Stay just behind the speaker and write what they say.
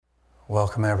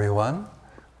Welcome everyone.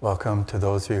 Welcome to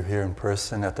those of you here in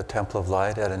person at the Temple of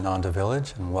Light at Ananda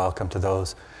Village, and welcome to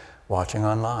those watching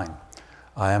online.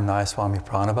 I am Nayaswami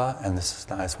Pranaba, and this is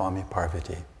Nayaswami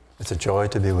Parvati. It's a joy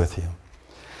to be with you.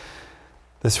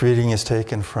 This reading is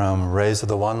taken from Rays of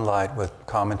the One Light with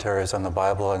commentaries on the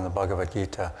Bible and the Bhagavad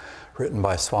Gita, written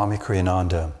by Swami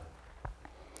Kriyananda.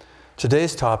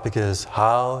 Today's topic is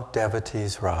How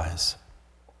Devotees Rise.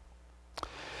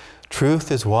 Truth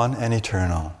is one and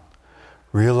eternal.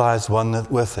 Realize oneness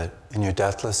with it in your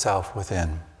deathless self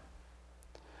within.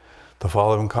 The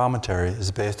following commentary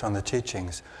is based on the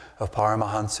teachings of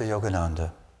Paramahansa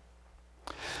Yogananda.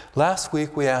 Last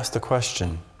week we asked the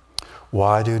question,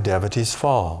 why do devotees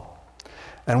fall?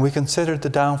 And we considered the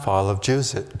downfall of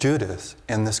Judas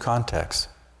in this context.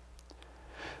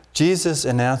 Jesus,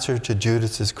 in answer to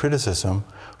Judas's criticism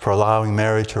for allowing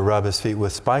Mary to rub his feet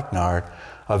with spikenard,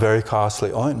 a very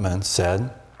costly ointment,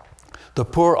 said, "The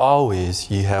poor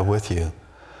always ye have with you,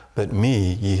 but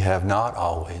me ye have not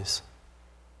always."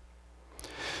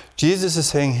 Jesus is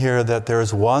saying here that there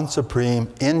is one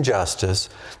supreme injustice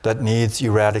that needs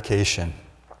eradication.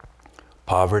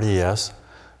 Poverty, yes,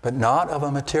 but not of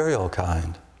a material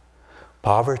kind.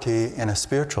 Poverty in a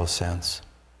spiritual sense.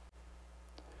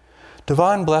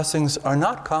 Divine blessings are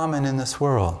not common in this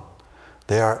world.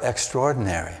 They are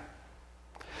extraordinary.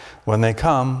 When they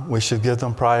come, we should give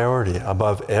them priority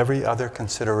above every other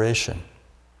consideration.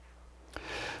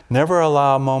 Never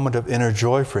allow a moment of inner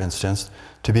joy, for instance,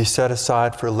 to be set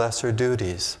aside for lesser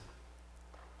duties.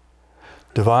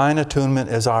 Divine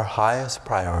attunement is our highest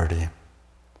priority.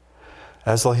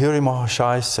 As Lahiri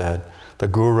Mahashaya said, the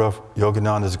guru of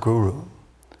Yogananda's guru,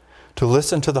 to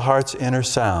listen to the heart's inner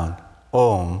sound,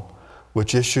 Om,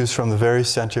 which issues from the very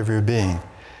center of your being,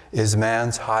 is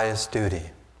man's highest duty.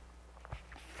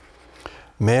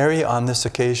 Mary, on this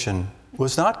occasion,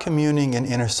 was not communing in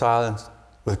inner silence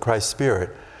with Christ's Spirit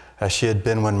as she had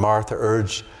been when Martha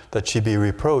urged that she be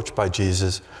reproached by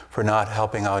Jesus for not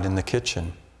helping out in the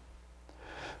kitchen.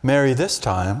 Mary this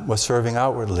time was serving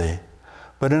outwardly,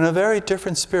 but in a very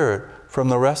different spirit from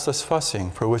the restless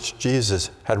fussing for which Jesus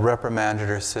had reprimanded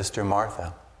her sister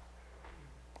Martha.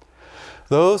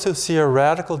 Those who see a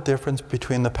radical difference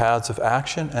between the paths of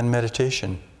action and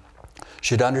meditation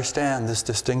should understand this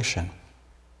distinction.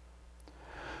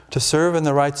 To serve in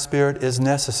the right spirit is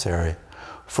necessary,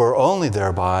 for only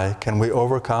thereby can we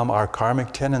overcome our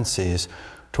karmic tendencies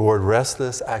toward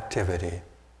restless activity.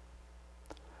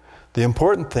 The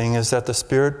important thing is that the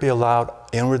spirit be allowed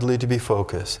inwardly to be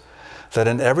focused, that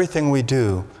in everything we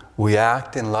do, we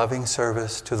act in loving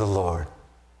service to the Lord.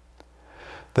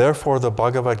 Therefore, the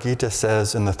Bhagavad Gita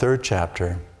says in the 3rd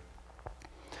chapter,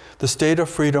 the state of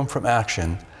freedom from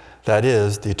action, that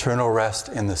is, the eternal rest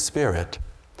in the spirit,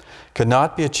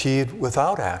 cannot be achieved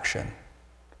without action.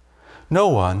 No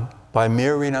one, by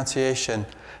mere renunciation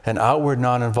and outward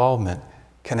non-involvement,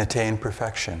 can attain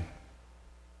perfection.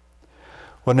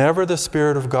 Whenever the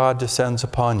Spirit of God descends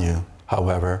upon you,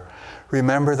 however,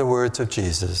 remember the words of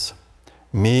Jesus,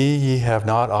 "Me ye have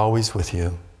not always with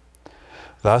you."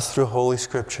 Thus, through Holy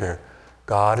Scripture,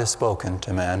 God has spoken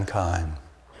to mankind.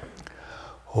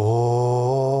 Om.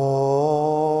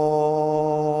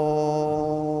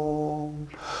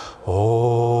 Om.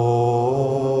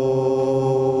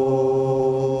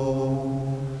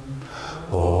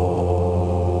 Om.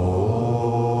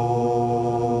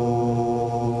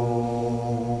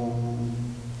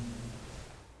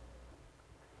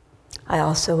 I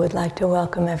also would like to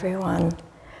welcome everyone,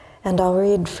 and I'll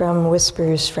read from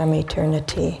Whispers from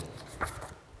Eternity.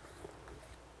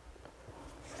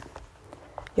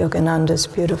 Yogananda's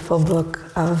beautiful book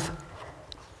of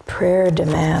prayer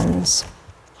demands.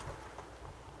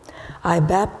 I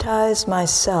baptize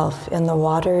myself in the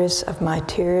waters of my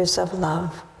tears of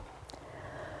love.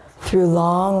 Through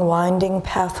long, winding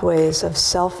pathways of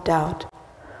self-doubt,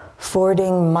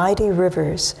 fording mighty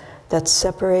rivers that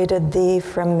separated thee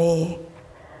from me,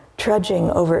 trudging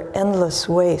over endless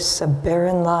wastes of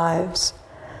barren lives,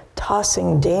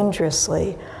 tossing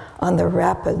dangerously on the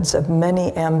rapids of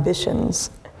many ambitions,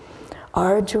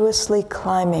 arduously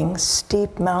climbing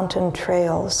steep mountain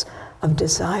trails of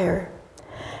desire,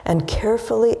 and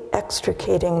carefully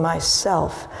extricating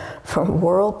myself from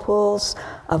whirlpools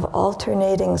of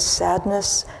alternating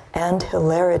sadness and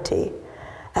hilarity.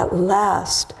 At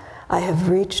last, I have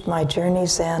reached my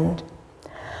journey's end.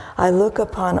 I look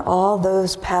upon all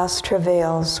those past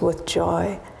travails with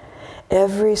joy.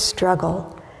 Every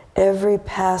struggle, every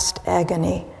past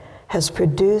agony has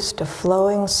produced a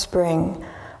flowing spring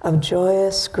of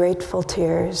joyous, grateful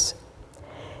tears.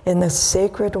 In the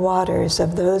sacred waters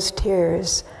of those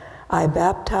tears, I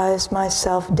baptize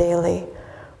myself daily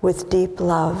with deep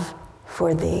love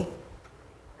for thee.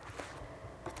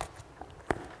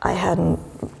 I hadn't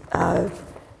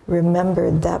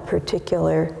remembered that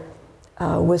particular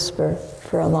whisper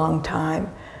for a long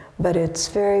time, but it's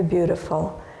very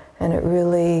beautiful, and it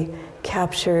really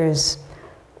captures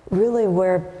really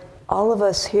where all of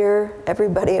us here,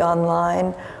 everybody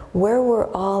online, where we're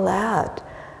all at.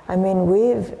 I mean,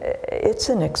 it's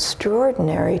an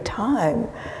extraordinary time.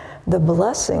 The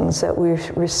blessings that we've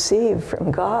received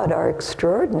from God are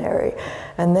extraordinary,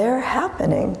 and they're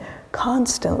happening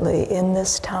constantly in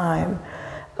this time.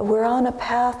 We're on a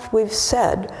path, we've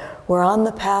said, we're on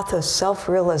the path of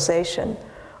self-realization.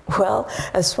 Well,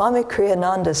 as Swami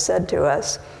Kriyananda said to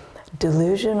us,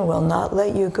 delusion will not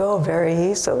let you go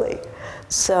very easily.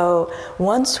 So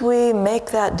once we make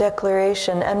that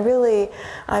declaration, and really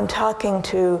I'm talking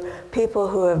to people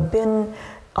who have been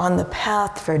on the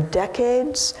path for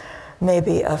decades,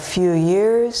 maybe a few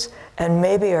years, and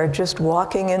maybe are just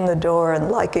walking in the door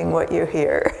and liking what you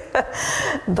hear.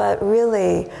 But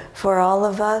really, for all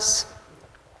of us,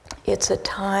 it's a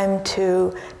time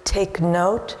to take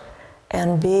note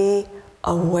and be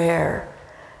aware.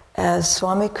 As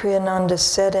Swami Kriyananda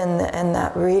said in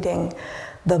that reading,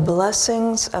 the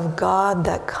blessings of God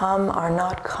that come are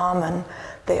not common,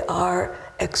 they are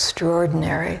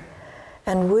extraordinary.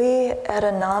 And we at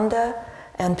Ananda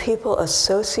and people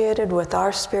associated with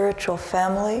our spiritual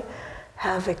family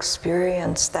have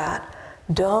experienced that.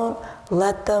 Don't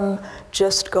let them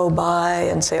just go by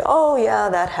and say, oh yeah,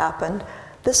 that happened.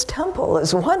 This temple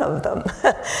is one of them.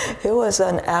 It was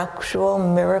an actual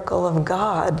miracle of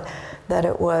God that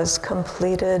it was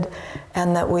completed,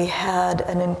 and that we had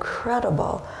an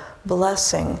incredible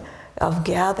blessing of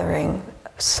gathering,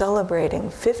 celebrating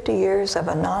 50 years of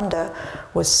Ananda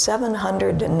with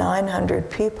 700 to 900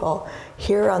 people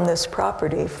here on this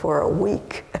property for a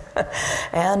week.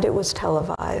 And it was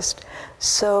televised.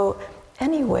 So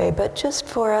anyway, but just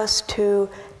for us to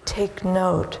take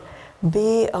note,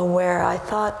 be aware. I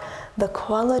thought the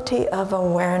quality of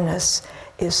awareness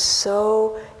is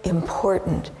so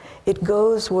important. It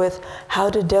goes with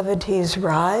how do devotees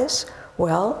rise?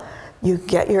 Well, you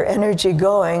get your energy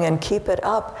going and keep it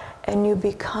up, and you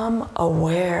become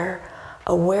aware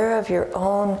of your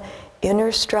own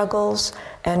inner struggles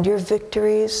and your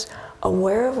victories,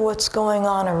 aware of what's going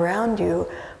on around you,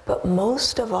 but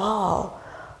most of all,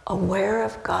 aware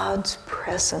of God's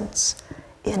presence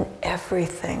in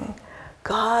everything.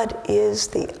 God is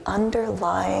the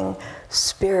underlying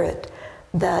spirit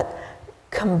that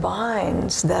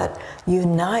combines, that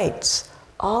unites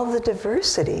all the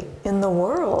diversity in the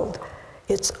world.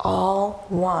 It's all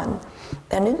one.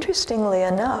 And interestingly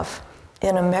enough,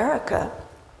 in America,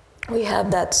 we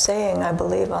have that saying, I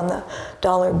believe, on the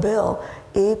dollar bill,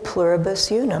 e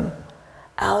pluribus unum,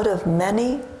 out of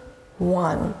many,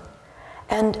 one.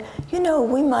 And,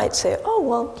 we might say, oh,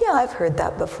 well, yeah, I've heard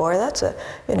that before. That's a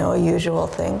usual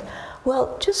thing.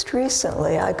 Well, just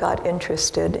recently I got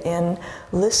interested in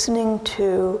listening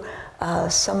to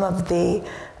some of the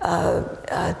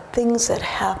things that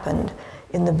happened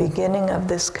in the beginning of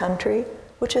this country,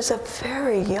 which is a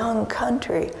very young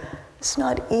country. It's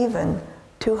not even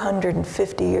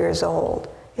 250 years old.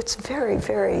 It's very,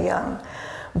 very young.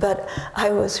 But I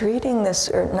was reading this,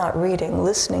 or not reading,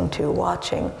 listening to,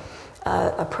 watching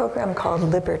a program called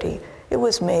Liberty. It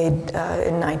was made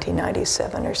in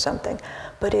 1997 or something.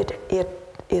 But it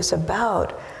is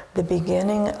about the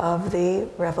beginning of the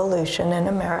revolution in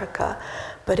America.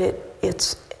 But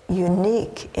it's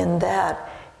unique in that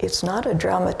it's not a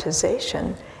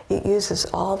dramatization. It uses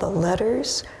all the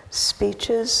letters,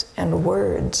 speeches, and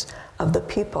words of the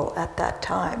people at that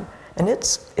time. And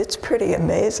it's pretty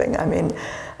amazing. I mean,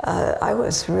 I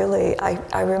was really,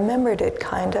 I remembered it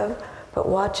kind of, but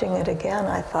watching it again,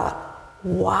 I thought,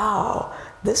 wow,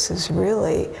 this is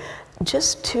really,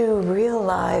 just to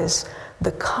realize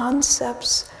the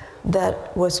concepts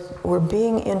that were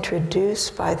being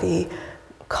introduced by the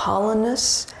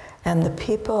colonists and the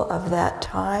people of that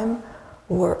time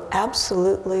were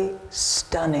absolutely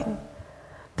stunning.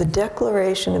 The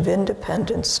Declaration of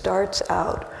Independence starts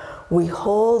out, we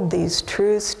hold these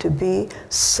truths to be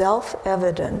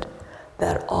self-evident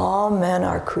that all men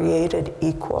are created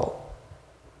equal.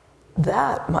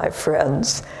 That, my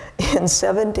friends, in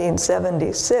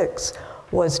 1776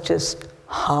 was just,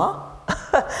 huh?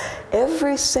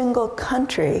 Every single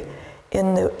country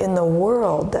in the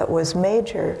world that was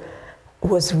major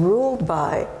was ruled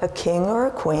by a king or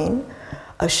a queen,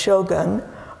 a shogun,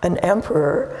 an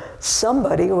emperor.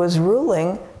 Somebody was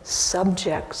ruling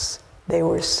subjects. They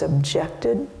were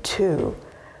subjected to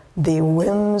the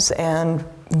whims and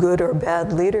good or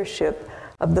bad leadership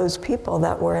of those people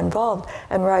that were involved.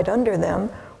 And right under them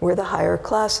were the higher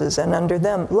classes, and under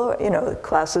them, lower,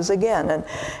 classes again. And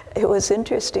it was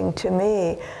interesting to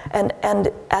me. And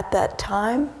at that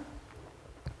time,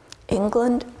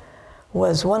 England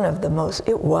was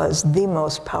the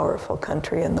most powerful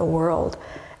country in the world.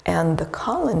 And the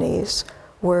colonies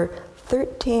were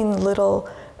 13 little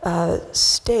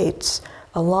states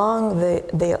along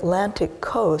the Atlantic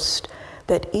coast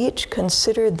that each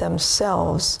considered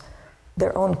themselves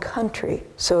their own country.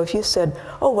 So if you said,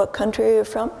 oh, what country are you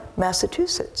from?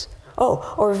 Massachusetts.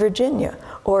 Oh, or Virginia,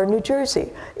 or New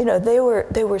Jersey. They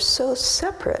were so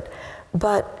separate,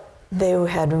 but they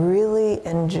had really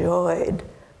enjoyed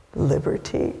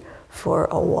liberty for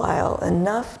a while,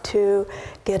 enough to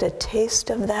get a taste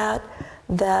of that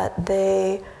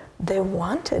they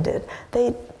wanted it.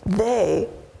 They,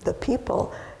 the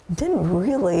people, didn't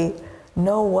really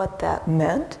know what that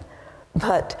meant.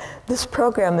 But this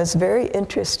program is very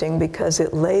interesting because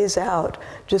it lays out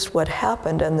just what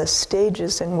happened and the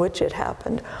stages in which it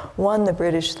happened. One, the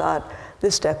British thought,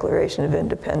 this Declaration of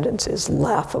Independence is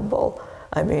laughable.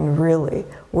 I mean, really,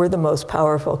 we're the most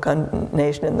powerful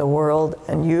nation in the world,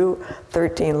 and you,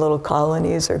 13 little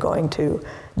colonies, are going to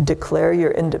declare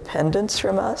your independence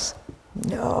from us?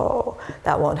 No,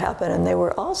 that won't happen. And they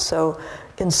were also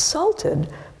insulted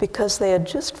because they had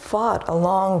just fought a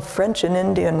long French and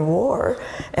Indian war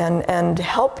and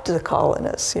helped the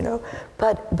colonists,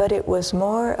 But it was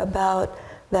more about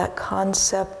that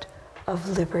concept of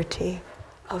liberty,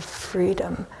 of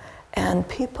freedom. And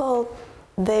people,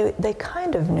 they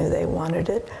kind of knew they wanted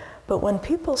it, but when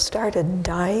people started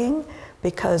dying,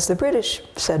 because the British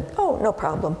said, oh, no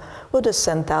problem, we'll just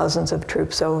send thousands of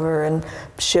troops over and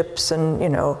ships and,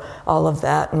 all of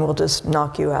that, and we'll just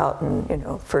knock you out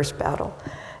in, first battle.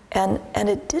 And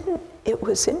it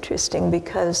was interesting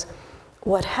because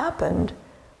what happened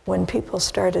when people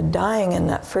started dying and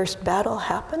that first battle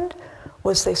happened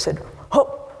was they said,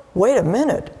 oh, wait a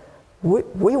minute,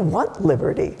 we want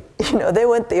liberty. They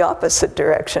went the opposite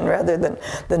direction rather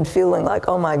than feeling like,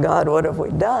 oh my God, what have we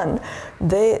done?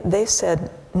 They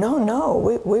said, no,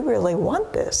 we really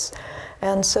want this.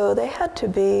 And so they had to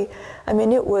be,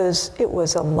 it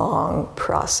was a long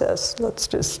process, let's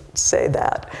just say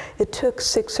that. It took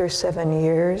 6 or 7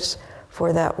 years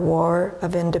for that War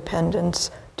of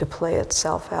Independence to play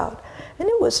itself out. And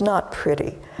it was not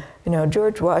pretty.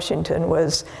 George Washington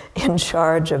was in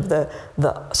charge of the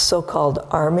so-called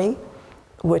army,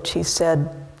 which he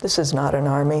said, this is not an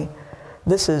army.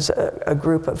 This is a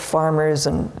group of farmers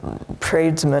and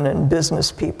tradesmen and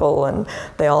business people, and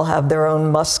they all have their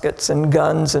own muskets and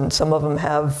guns, and some of them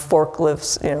have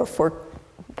forklifts,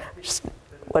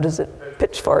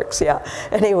 pitchforks, yeah.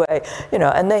 Anyway,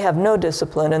 and they have no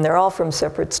discipline, and they're all from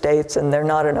separate states, and they're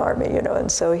not an army,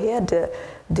 and so he had to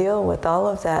deal with all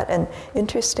of that. And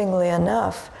interestingly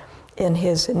enough, in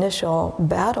his initial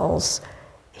battles,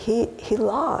 he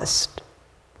lost,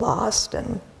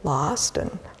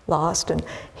 and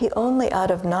he only,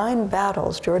 out of 9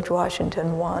 battles, George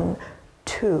Washington won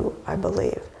 2, I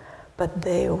believe, but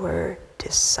they were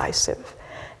decisive.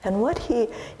 And what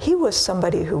he was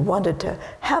somebody who wanted to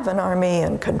have an army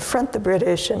and confront the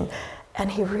British, and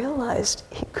he realized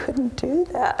he couldn't do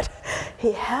that.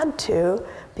 He had to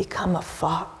become a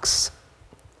fox,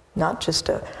 not just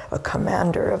a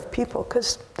commander of people,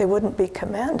 because they wouldn't be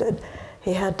commanded.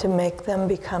 He had to make them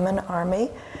become an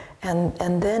army,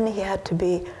 and then he had to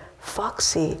be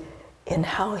foxy in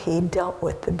how he dealt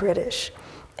with the British.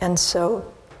 And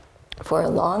so for a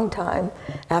long time,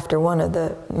 after one of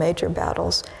the major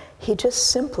battles, he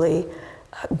just simply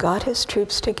got his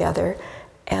troops together,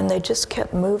 and they just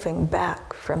kept moving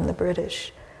back from the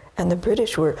British. And the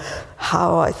British were,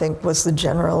 Howe, I think, was the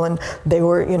general, and they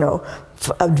were,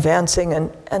 advancing,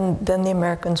 and then the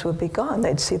Americans would be gone.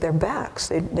 They'd see their backs,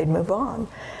 they'd move on.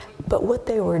 But what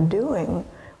they were doing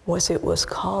it was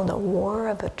called a war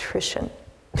of attrition,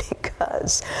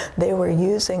 because they were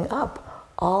using up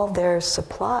all their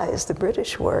supplies, the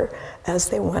British were, as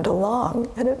they went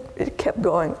along. And it kept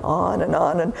going on.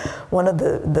 And one of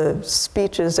the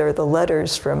speeches or the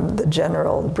letters from the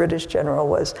general, the British general,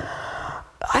 was,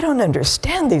 I don't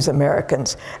understand these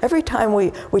Americans. Every time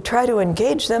we try to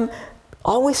engage them,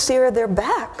 all we see are their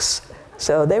backs.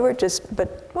 So they were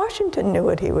but Washington knew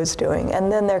what he was doing.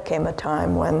 And then there came a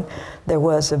time when there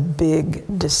was a big,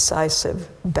 decisive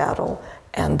battle,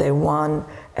 and they won,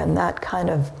 and that kind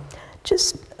of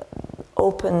just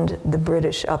opened the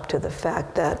British up to the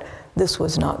fact that this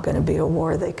was not going to be a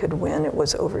war they could win. It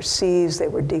was overseas. They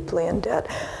were deeply in debt.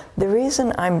 The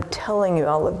reason I'm telling you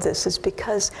all of this is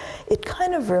because it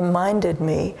kind of reminded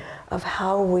me of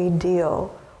how we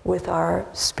deal with our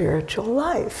spiritual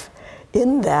life.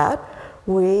 In that,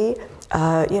 we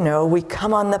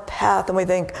come on the path and we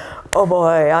think, oh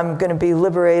boy, I'm going to be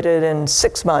liberated in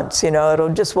 6 months. I've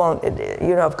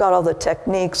got all the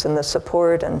techniques and the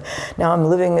support, and now I'm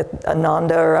living at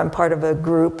Ananda, or I'm part of a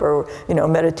group, or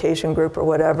meditation group or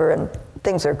whatever, and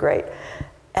things are great.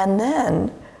 And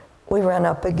then we run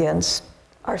up against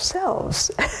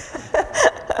ourselves.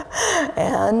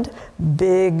 And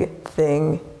big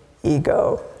thing,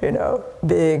 ego,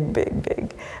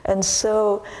 big. And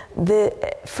so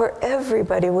for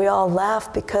everybody, we all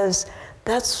laugh because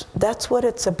that's what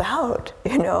it's about,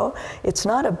 It's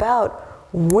not about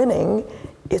winning,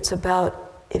 it's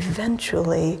about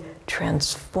eventually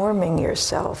transforming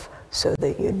yourself so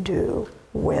that you do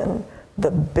win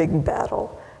the big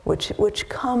battle, which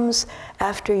comes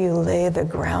after you lay the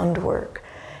groundwork.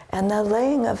 And the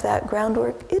laying of that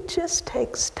groundwork, it just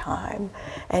takes time.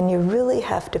 And you really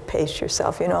have to pace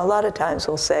yourself. A lot of times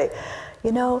we'll say,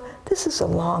 this is a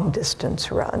long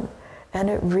distance run. And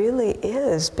it really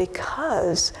is,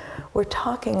 because we're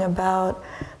talking about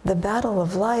the battle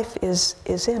of life is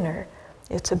inner.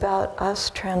 It's about us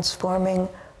transforming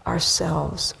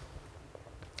ourselves.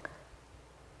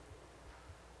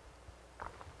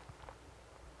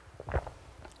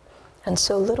 And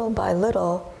so little by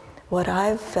little, what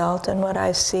I've felt and what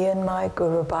I see in my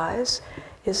Guru Bhais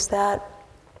is that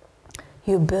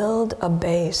you build a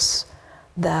base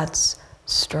that's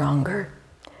stronger.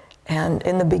 And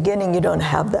in the beginning, you don't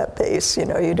have that base,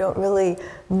 you don't really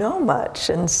know much.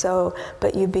 And so,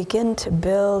 but you begin to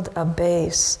build a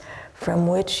base from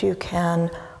which you can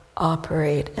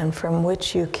operate and from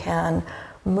which you can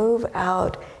move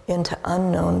out into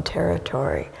unknown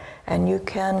territory. And you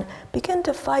can begin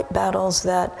to fight battles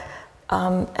that,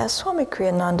 as Swami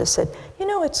Kriyananda said,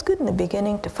 it's good in the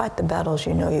beginning to fight the battles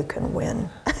you can win.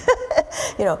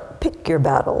 Pick your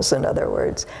battles, in other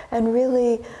words, and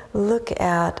really look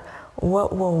at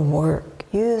what will work.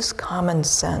 Use common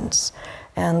sense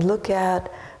and look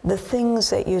at the things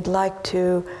that you'd like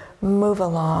to move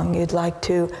along, you'd like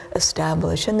to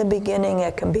establish. In the beginning,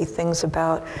 it can be things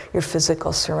about your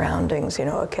physical surroundings.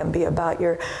 It can be about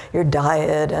your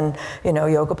diet and,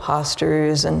 yoga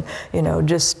postures and,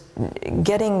 just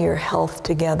getting your health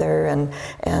together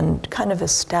and kind of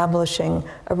establishing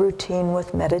a routine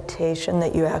with meditation,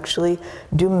 that you actually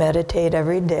do meditate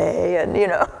every day, and,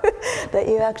 that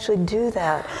you actually do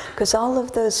that. Because all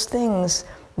of those things,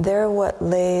 they're what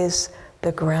lays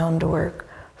the groundwork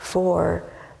for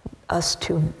us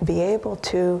to be able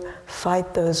to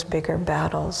fight those bigger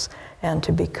battles and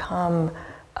to become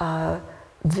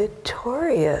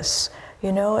victorious.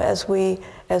 As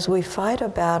we fight a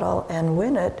battle and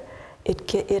win it,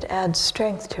 it adds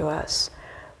strength to us.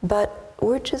 But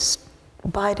we're just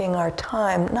biding our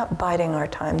time, not biding our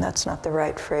time, that's not the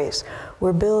right phrase.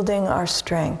 We're building our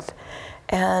strength.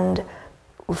 And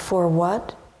for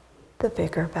what? The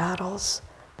bigger battles.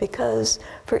 Because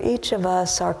for each of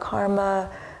us, our karma,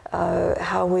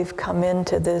 how we've come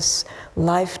into this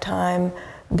lifetime,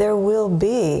 there will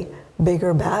be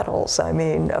bigger battles. I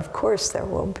mean, of course there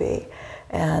will be.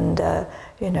 And,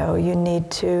 you need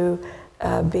to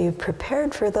be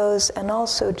prepared for those, and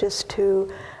also just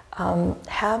to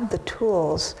have the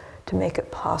tools to make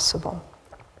it possible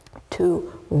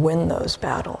to win those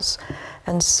battles.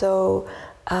 And so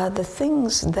the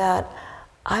things that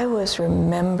I was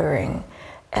remembering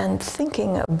and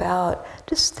thinking about,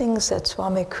 just things that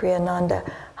Swami Kriyananda,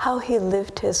 how he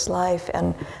lived his life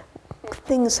and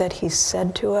things that he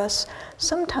said to us.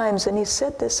 Sometimes, and he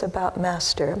said this about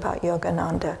Master, about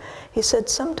Yogananda, he said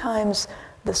sometimes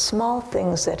the small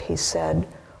things that he said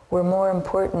were more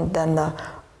important than the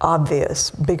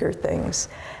obvious, bigger things.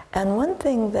 And one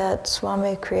thing that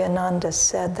Swami Kriyananda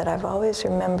said that I've always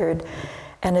remembered,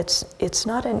 and it's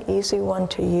not an easy one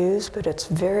to use, but it's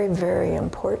very, very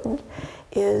important,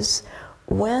 is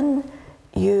when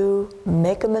you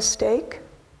make a mistake,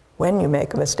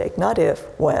 not if,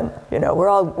 when. We're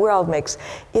all makes.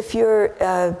 If you're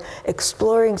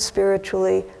exploring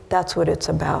spiritually, that's what it's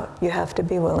about. You have to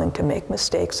be willing to make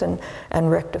mistakes and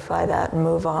rectify that and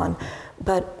move on.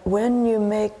 But when you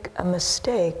make a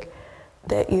mistake,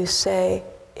 that you say,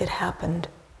 it happened.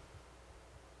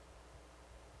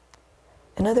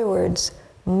 In other words,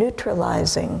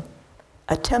 neutralizing,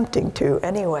 attempting to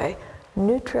anyway,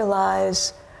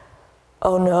 neutralize,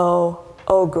 oh no,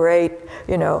 oh great,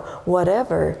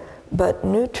 whatever, but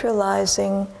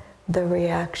neutralizing the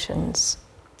reactions.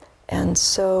 And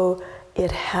so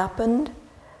it happened,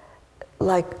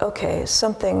 like, okay,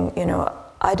 something,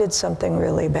 I did something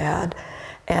really bad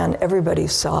and everybody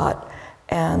saw it.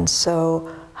 And so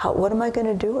what am I going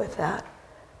to do with that?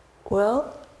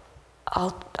 Well,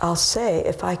 I'll say,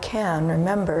 if I can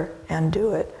remember and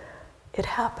do it, it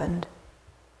happened.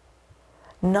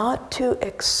 Not to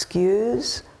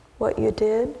excuse what you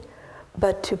did,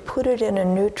 but to put it in a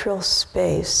neutral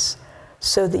space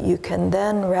so that you can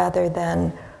then, rather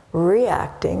than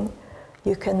reacting,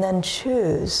 you can then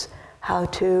choose how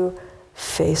to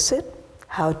face it,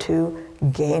 how to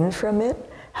gain from it,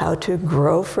 how to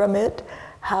grow from it,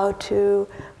 how to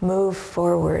move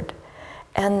forward.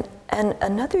 And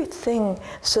another thing,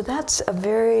 so that's a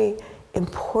very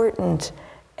important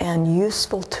and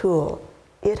useful tool.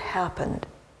 It happened.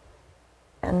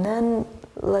 And then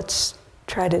let's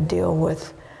try to deal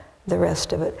with the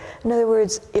rest of it. In other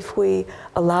words, if we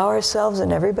allow ourselves,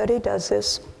 and everybody does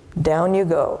this, down you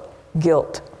go,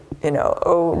 guilt.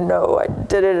 Oh no, I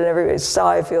did it and everybody saw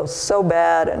I feel so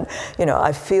bad and,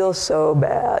 I feel so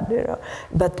bad,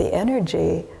 But the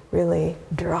energy really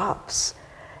drops.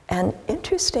 And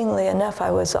interestingly enough,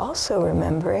 I was also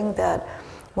remembering that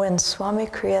when Swami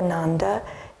Kriyananda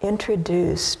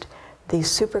introduced the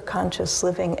superconscious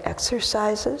living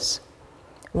exercises,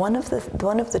 one of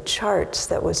the charts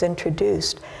that was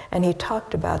introduced, and he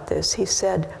talked about this, he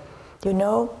said,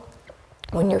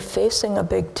 when you're facing a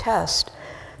big test,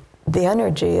 the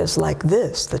energy is like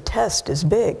this, the test is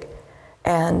big,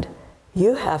 and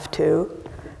you have to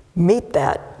meet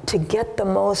that to get the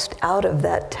most out of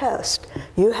that test.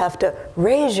 You have to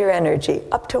raise your energy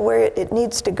up to where it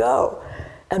needs to go.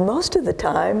 And most of the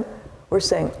time, we're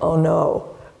saying, oh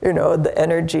no, the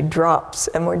energy drops,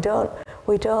 and we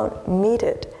don't meet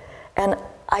it. And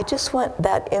I just want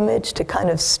that image to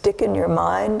kind of stick in your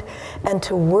mind and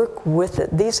to work with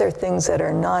it. These are things that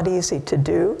are not easy to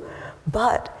do,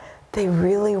 but they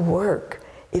really work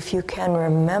if you can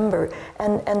remember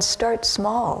and start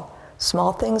small.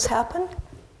 Small things happen,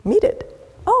 meet it.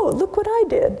 Oh, look what I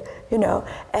did,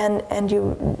 and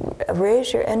you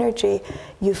raise your energy.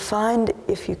 You find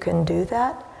if you can do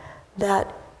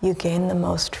that you gain the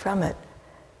most from it.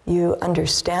 You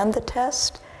understand the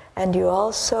test, and you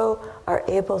also are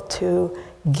able to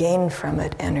gain from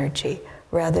it energy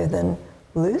rather than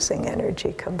losing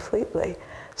energy completely.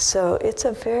 So it's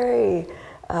a very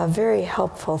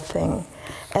helpful thing.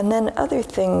 And then other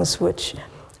things which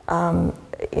are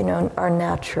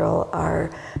natural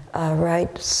are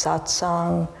right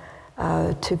satsang,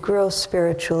 to grow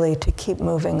spiritually, to keep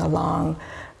moving along,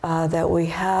 that we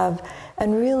have,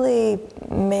 and really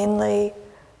mainly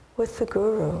with the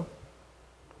guru,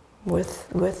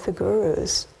 with the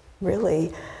gurus,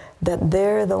 really, that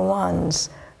they're the ones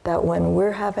that when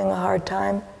we're having a hard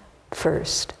time,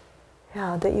 first,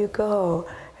 that you go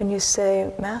and you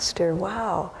say, Master,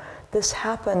 wow, this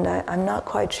happened, I'm not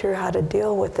quite sure how to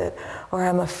deal with it, or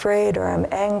I'm afraid, or I'm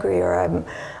angry, or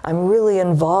I'm really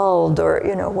involved, or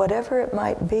whatever it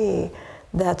might be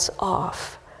that's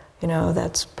off,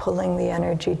 that's pulling the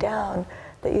energy down,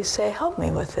 that you say, help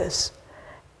me with this.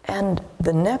 And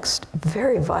the next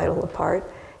very vital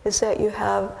part is that you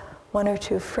have one or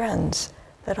two friends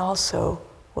that also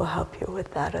will help you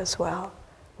with that as well.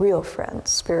 Real friends,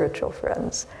 spiritual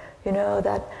friends,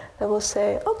 that will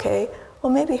say, okay,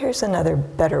 well, maybe here's another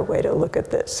better way to look at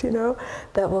this,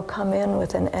 that will come in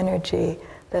with an energy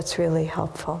that's really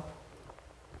helpful.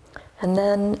 And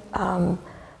then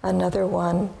another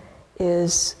one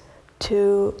is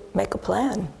to make a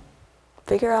plan.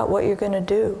 Figure out what you're going to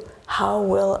do. How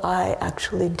will I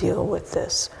actually deal with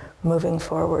this moving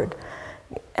forward?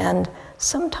 And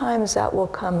sometimes that will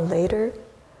come later,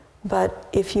 but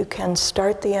if you can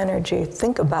start the energy,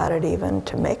 think about it even,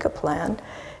 to make a plan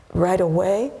right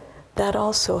away, that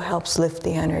also helps lift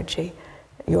the energy.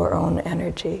 Your own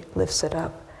energy lifts it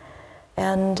up.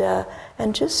 And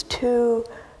just to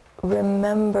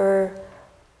remember,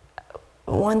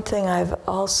 one thing I've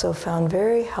also found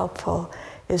very helpful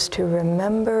is to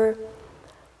remember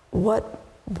what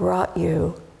brought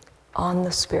you on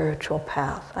the spiritual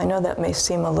path. I know that may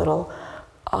seem a little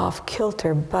off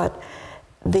kilter, but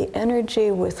the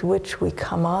energy with which we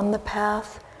come on the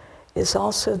path is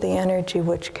also the energy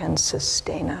which can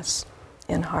sustain us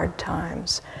in hard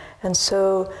times. And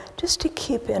so just to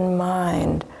keep in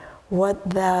mind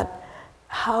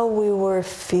how we were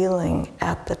feeling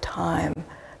at the time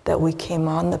that we came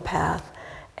on the path,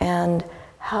 and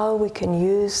how we can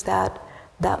use that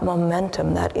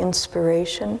momentum, that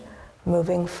inspiration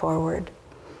moving forward.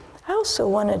 I also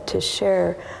wanted to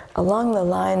share along the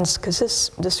lines,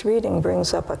 because this reading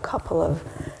brings up a couple of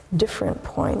different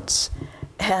points.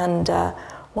 And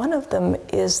one of them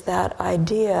is that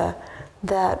idea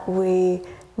that we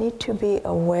need to be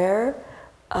aware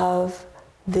of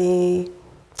the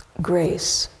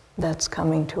grace that's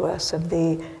coming to us, of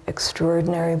the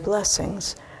extraordinary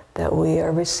blessings that we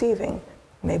are receiving,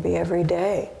 maybe every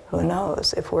day, who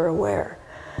knows, if we're aware.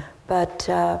 But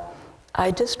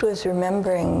I just was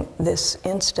remembering this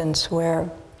instance where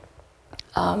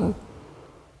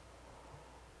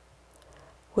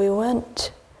we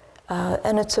went,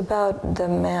 and it's about the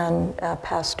man,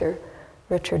 Pastor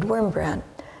Richard Wurmbrand.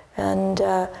 And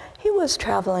he was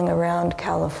traveling around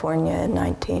California in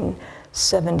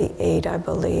 1978, I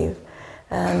believe.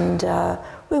 And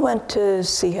we went to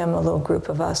see him, a little group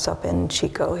of us up in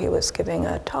Chico. He was giving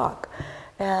a talk.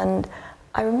 And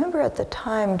I remember at the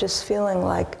time just feeling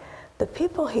like the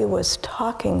people he was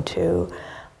talking to,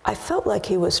 I felt like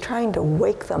he was trying to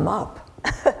wake them up.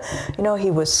 You know,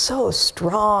 he was so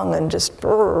strong and just,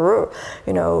 you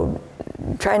know,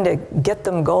 trying to get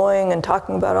them going and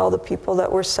talking about all the people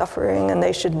that were suffering and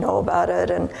they should know about it.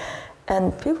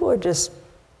 And people were just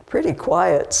pretty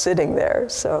quiet sitting there.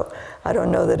 So I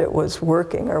don't know that it was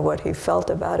working or what he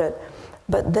felt about it.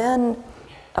 But then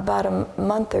about a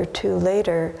month or two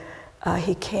later,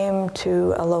 he came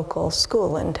to a local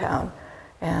school in town,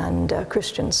 and a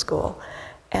Christian school.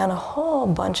 And a whole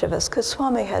bunch of us, because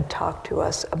Swami had talked to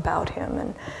us about him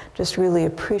and just really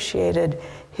appreciated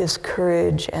his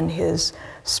courage and his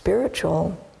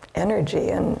spiritual energy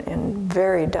in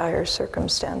very dire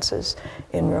circumstances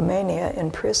in Romania, in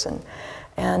prison.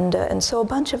 And so a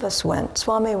bunch of us went.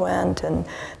 Swami went, and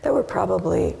there were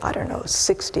probably, I don't know,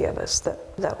 60 of us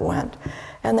that went.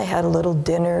 And they had a little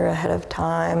dinner ahead of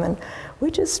time, and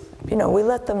we just, you know, we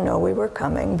let them know we were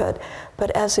coming. But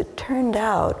as it turned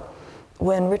out,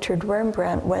 when Richard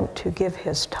Wurmbrand went to give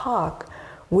his talk,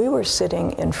 we were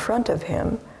sitting in front of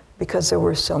him because there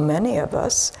were so many of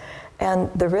us,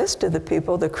 and the rest of the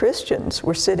people, the Christians,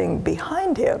 were sitting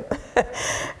behind him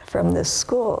from this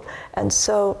school. And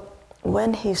so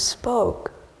when he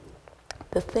spoke,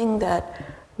 the thing that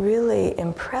really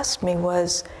impressed me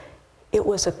was it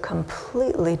was a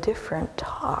completely different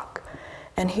talk.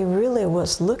 And he really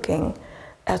was looking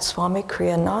at Swami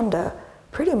Kriyananda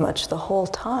pretty much the whole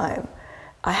time.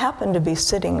 I happened to be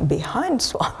sitting behind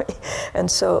Swami, and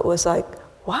so it was like,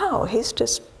 wow, he's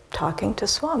just talking to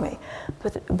Swami.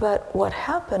 But what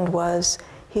happened was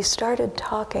he started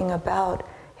talking about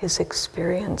his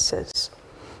experiences.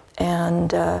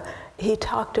 And he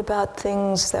talked about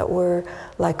things that were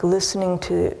like listening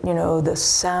to, you know, the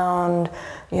sound,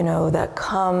 you know, that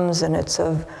comes and it's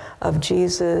of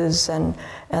Jesus. And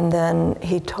then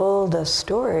he told a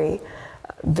story,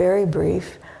 very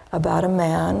brief, about a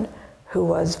man who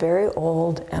was very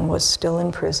old and was still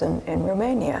in prison in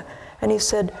Romania. And he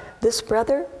said, this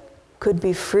brother could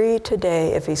be free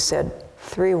today if he said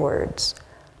 3 words,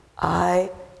 I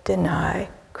deny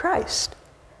Christ.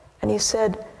 And he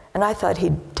said, and I thought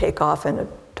he'd take off in a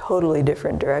totally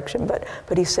different direction, but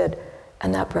he said,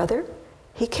 and that brother,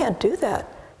 he can't do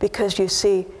that because you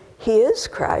see, he is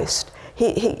Christ.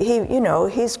 He you know,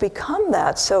 he's become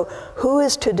that. So who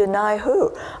is to deny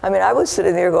who? I mean, I was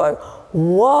sitting there going,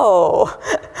 whoa,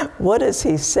 what is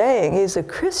he saying? He's a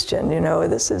Christian, you know,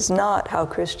 this is not how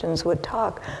Christians would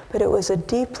talk. But it was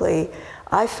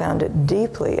I found it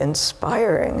deeply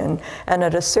inspiring. And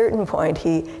at a certain point,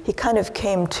 he kind of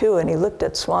came to and he looked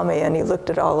at Swami and he looked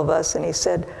at all of us and he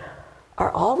said,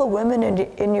 are all the women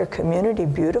in your community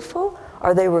beautiful?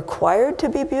 Are they required to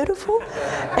be beautiful?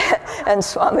 And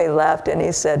Swami laughed and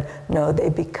he said, no, they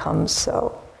become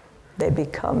so. They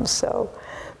become so.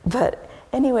 But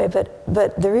anyway, but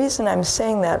the reason I'm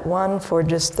saying that, one, for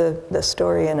just the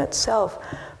story in itself,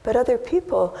 but other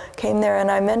people came there and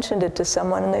I mentioned it to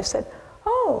someone and they said,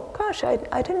 oh, gosh, I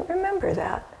didn't remember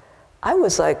that. I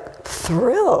was like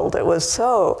thrilled. It was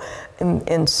so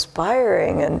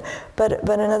inspiring. But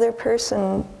another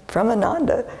person from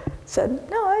Ananda said,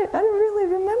 no, I don't really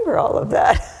remember all of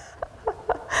that.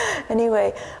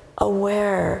 Anyway,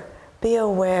 be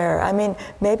aware. I mean,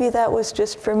 maybe that was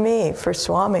just for me, for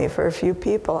Swami, for a few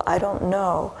people. I don't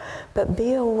know. But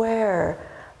be aware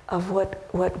of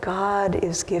what God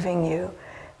is giving you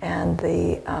and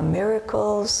the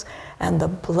miracles and the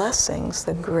blessings,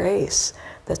 the grace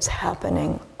that's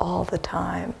happening all the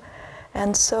time.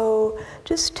 And so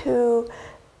just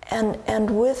and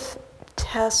with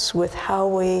tests, with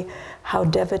how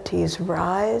devotees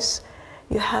rise,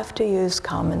 you have to use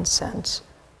common sense.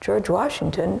 George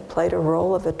Washington played a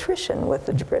role of attrition with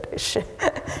the British.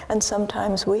 And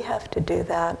sometimes we have to do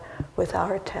that with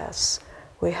our tests.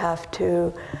 We have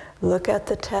to look at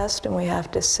the test and we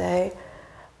have to say,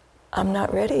 I'm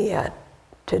not ready yet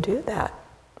to do that.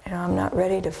 You know, I'm not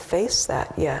ready to face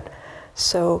that yet.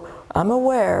 So I'm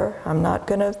aware, I'm not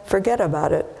going to forget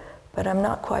about it, but I'm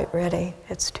not quite ready.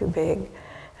 It's too big.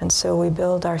 And so we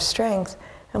build our strength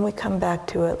and we come back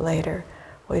to it later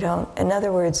We don't, in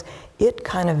other words, it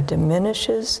kind of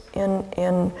diminishes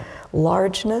in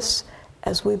largeness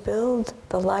as we build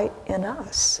the light in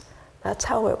us. That's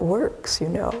how it works, you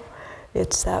know.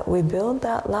 It's that we build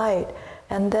that light,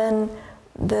 and then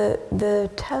the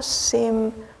tests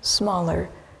seem smaller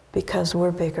because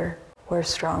we're bigger, we're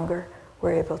stronger,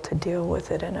 we're able to deal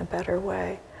with it in a better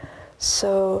way.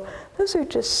 So those are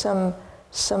just some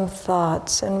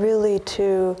thoughts, and really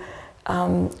to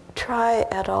try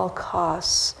at all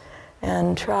costs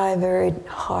and try very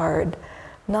hard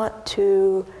not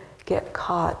to get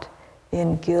caught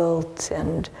in guilt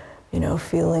and, you know,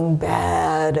 feeling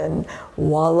bad and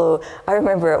wallow. I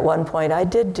remember at one point I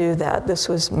did do that. This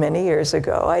was many years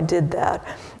ago. I did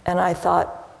that. And I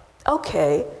thought,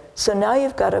 okay, so now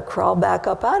you've got to crawl back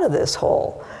up out of this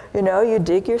hole. You know, you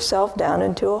dig yourself down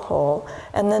into a hole,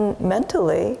 and then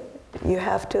mentally you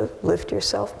have to lift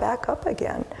yourself back up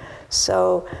again.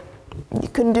 So you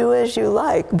can do as you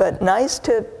like, but nice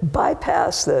to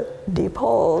bypass the deep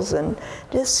holes and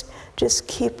just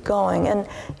keep going. And,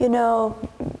 you know,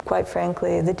 quite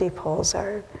frankly, the deep holes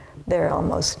they're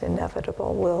almost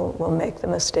inevitable. We'll make the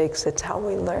mistakes. It's how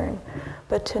we learn.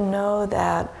 But to know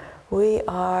that we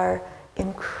are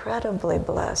incredibly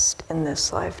blessed in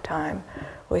this lifetime.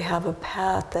 We have a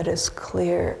path that is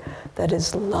clear, that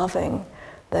is loving,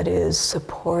 that is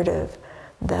supportive,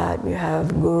 that you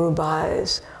have Guru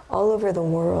Bhais all over the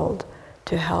world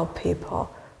to help people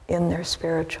in their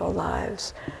spiritual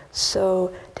lives.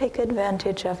 So take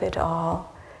advantage of it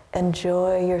all,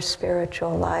 enjoy your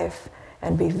spiritual life,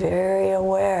 and be very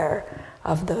aware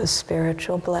of those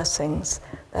spiritual blessings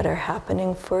that are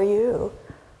happening for you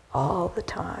all the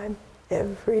time,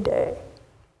 every day.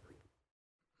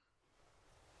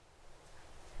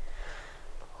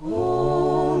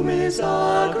 Home is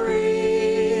a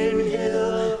green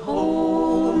hill,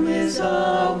 home is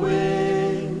a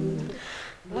wind,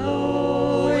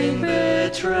 blowing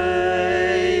betrayal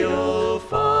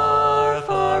far,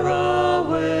 far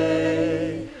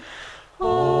away.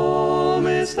 Home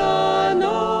is the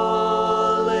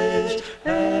knowledge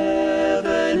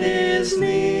heaven is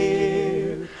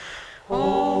near.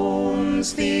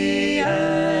 Home's the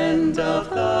end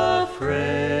of the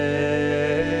fray.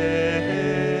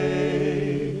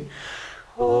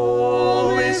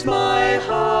 My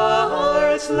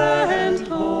heart's land,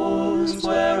 home's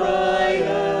where I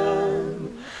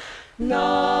am.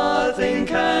 Nothing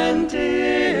can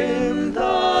dim the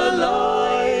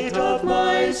light of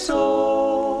my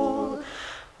soul.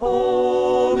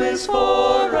 Home is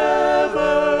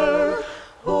forever,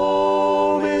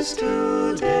 home is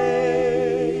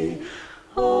today.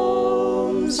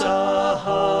 Home's a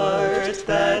heart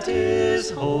that is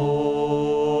whole.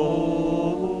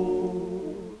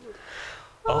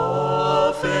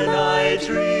 Often I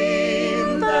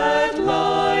dream that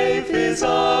life is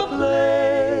a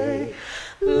play,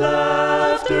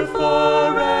 laughter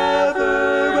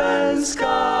forever and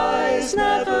skies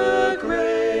never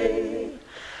gray.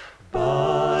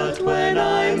 But when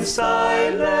I'm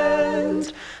silent,